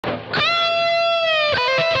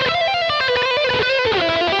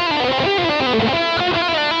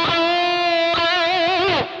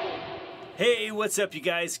Hey, what's up you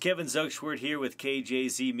guys? Kevin Zugschwert here with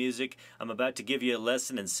KJZ Music. I'm about to give you a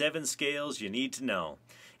lesson in 7 scales you need to know.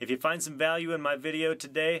 If you find some value in my video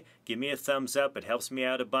today, give me a thumbs up. It helps me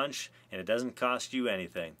out a bunch and it doesn't cost you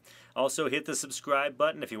anything. Also hit the subscribe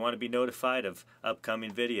button if you want to be notified of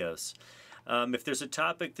upcoming videos. If there's a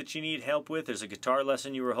topic that you need help with, there's a guitar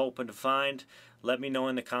lesson you were hoping to find, let me know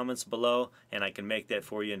in the comments below and I can make that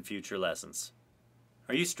for you in future lessons.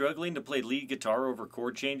 Are you struggling to play lead guitar over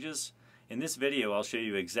chord changes? In this video, I'll show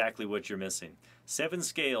you exactly what you're missing. 7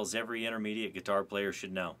 scales every intermediate guitar player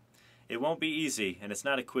should know. It won't be easy, and it's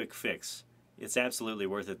not a quick fix. It's absolutely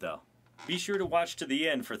worth it though. Be sure to watch to the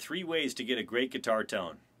end for 3 ways to get a great guitar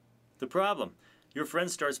tone. The problem: your friend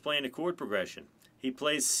starts playing a chord progression. He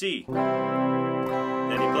plays C,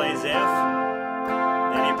 then he plays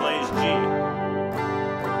F, then he plays G.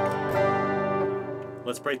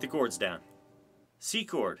 Let's break the chords down. C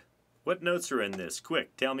chord. What notes are in this?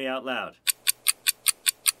 Quick, tell me out loud.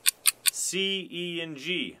 C, E, and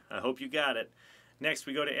G. I hope you got it. Next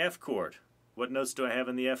we go to F chord. What notes do I have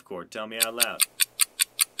in the F chord? Tell me out loud.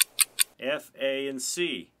 F, A, and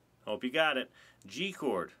C. Hope you got it. G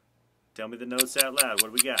chord. Tell me the notes out loud. What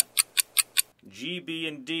do we got? G, B,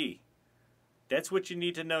 and D. That's what you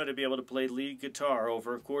need to know to be able to play lead guitar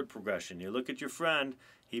over a chord progression. You look at your friend,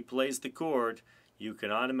 he plays the chord, you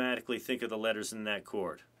can automatically think of the letters in that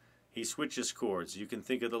chord. He switches chords, you can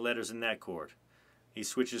think of the letters in that chord. He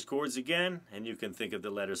switches chords again, and you can think of the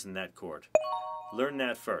letters in that chord. Learn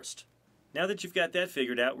that first. Now that you've got that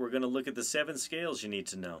figured out, we're going to look at the 7 scales you need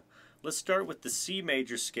to know. Let's start with the C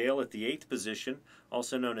major scale at the 8th position,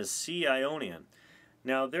 also known as C Ionian.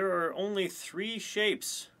 Now there are only 3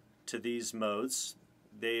 shapes to these modes.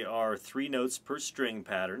 They are 3 notes per string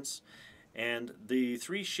patterns, and the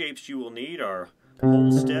 3 shapes you will need are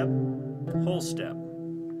whole step, whole step.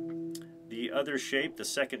 The other shape, the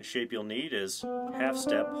second shape you'll need, is half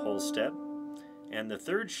step, whole step, and the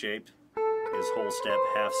third shape is whole step,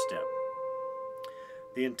 half step.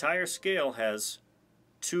 The entire scale has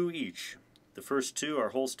 2 each. The first 2 are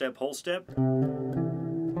whole step,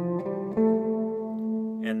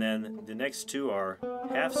 and then the next 2 are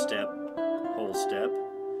half step, whole step,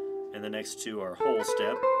 and the next 2 are whole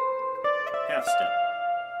step, half step.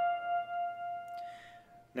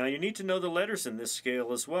 Now you need to know the letters in this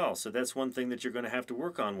scale as well, so that's one thing that you're going to have to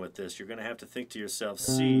work on with this. You're going to have to think to yourself,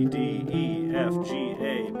 C, D, E, F, G,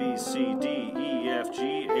 A, B, C, D, E, F, G,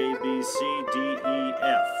 A, B, C, D, E,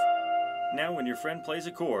 F. Now when your friend plays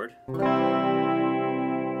a chord,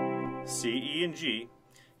 C, E, and G,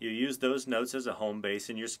 you use those notes as a home base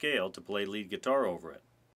in your scale to play lead guitar over it.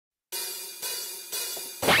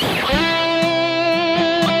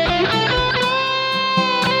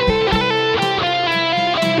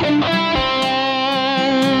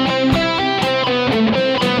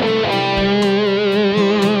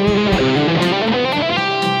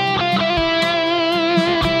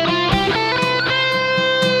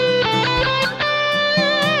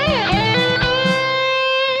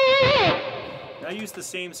 Use the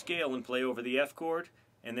same scale and play over the F chord,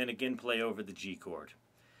 and then again play over the G chord.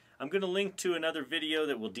 I'm going to link to another video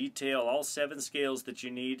that will detail all 7 scales that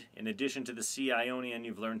you need in addition to the C Ionian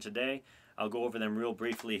you've learned today. I'll go over them real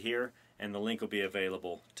briefly here, and the link will be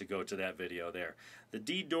available to go to that video there. The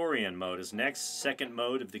D Dorian mode is next, second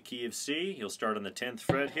mode of the key of C. You'll start on the 10th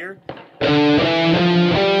fret here.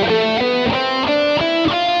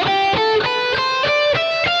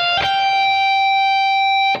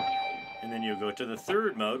 Go to the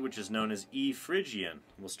 3rd mode, which is known as E Phrygian.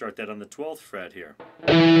 We'll start that on the 12th fret here.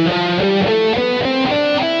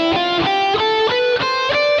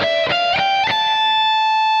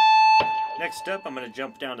 Next up, I'm going to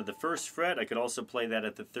jump down to the 1st fret. I could also play that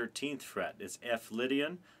at the 13th fret. It's F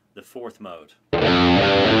Lydian, the 4th mode.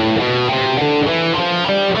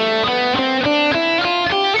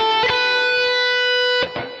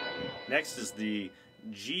 Next is the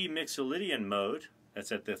G Mixolydian mode.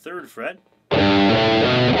 That's at the 3rd fret.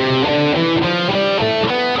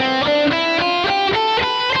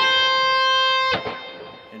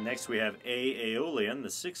 And next we have A Aeolian, the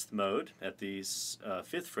 6th mode, at the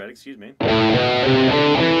 5th fret, excuse me.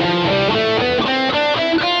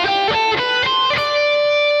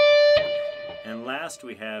 And last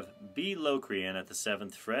we have B Locrian at the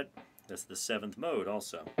 7th fret. That's the 7th mode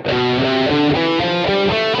also.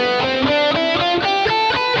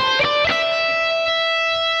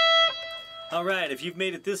 Alright, if you've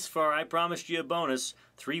made it this far, I promised you a bonus.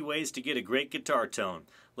 3 ways to get a great guitar tone.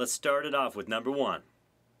 Let's start it off with number 1.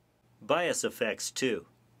 Bias effects 2.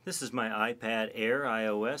 This is my iPad Air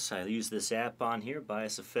iOS. I use this app on here,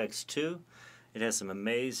 Bias Effects 2. It has some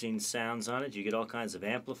amazing sounds on it. You get all kinds of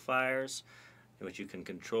amplifiers, which you can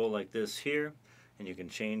control like this here, and you can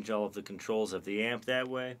change all of the controls of the amp that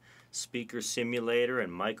way. Speaker simulator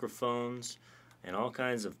and microphones, and all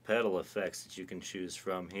kinds of pedal effects that you can choose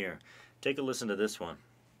from here. Take a listen to this one.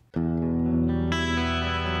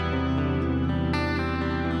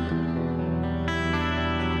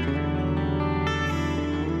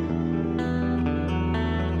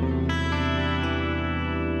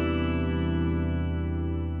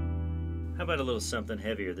 How about a little something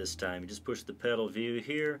heavier this time? You just push the pedal view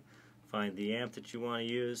here, find the amp that you want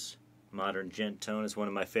to use. Modern Gent Tone is one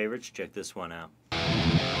of my favorites. Check this one out.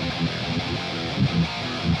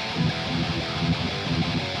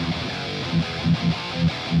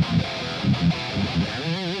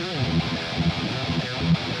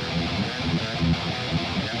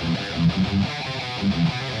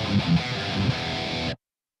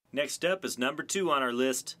 Next up is number 2 on our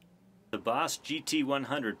list, the Boss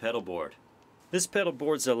GT100 pedal board. This pedal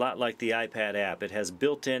board's a lot like the iPad app. It has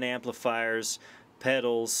built-in amplifiers,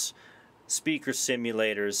 pedals, speaker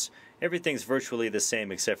simulators. Everything's virtually the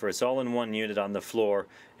same except for it's all in one unit on the floor,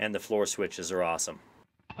 and the floor switches are awesome.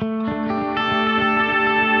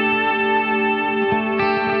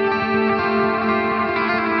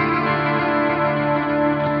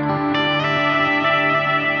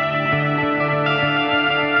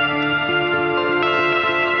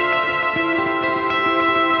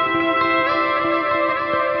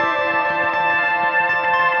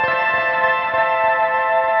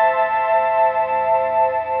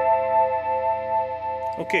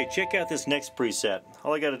 Okay, check out this next preset.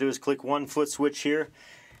 All I got to do is click one foot switch here,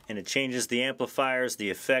 and it changes the amplifiers, the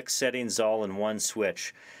effects settings all in one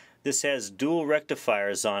switch. This has dual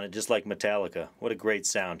rectifiers on it, just like Metallica. What a great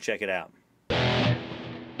sound. Check it out.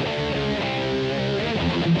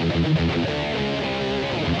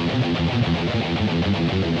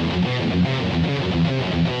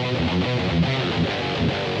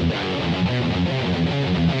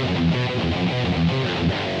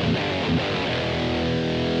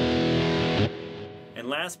 And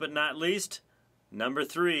last but not least, number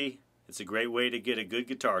 3, it's a great way to get a good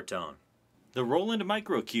guitar tone. The Roland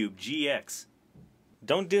Microcube GX.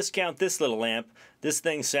 Don't discount this little amp. This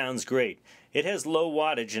thing sounds great. It has low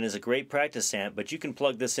wattage and is a great practice amp, but you can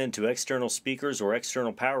plug this into external speakers or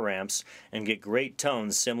external power amps and get great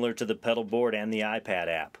tones similar to the pedal board and the iPad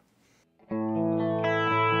app.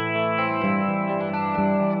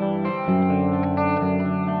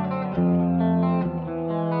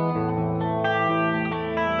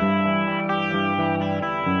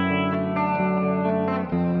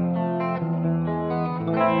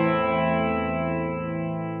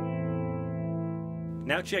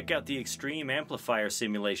 Now check out the extreme amplifier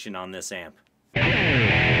simulation on this amp.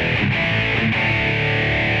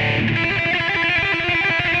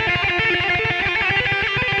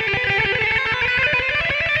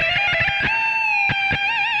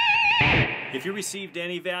 If you received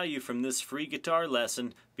any value from this free guitar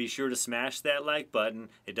lesson, be sure to smash that like button.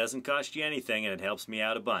 It doesn't cost you anything and it helps me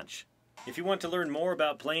out a bunch. If you want to learn more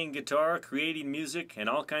about playing guitar, creating music, and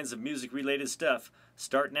all kinds of music-related stuff,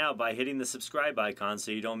 start now by hitting the subscribe icon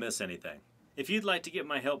so you don't miss anything. If you'd like to get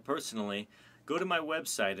my help personally, go to my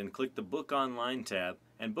website and click the Book Online tab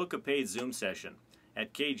and book a paid Zoom session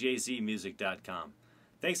at kjzmusic.com.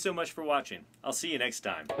 Thanks so much for watching. I'll see you next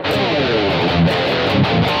time.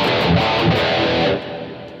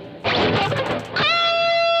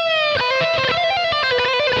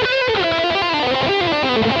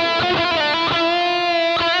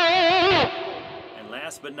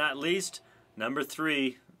 Last but not least, number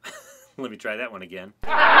 3. Let me try that one again.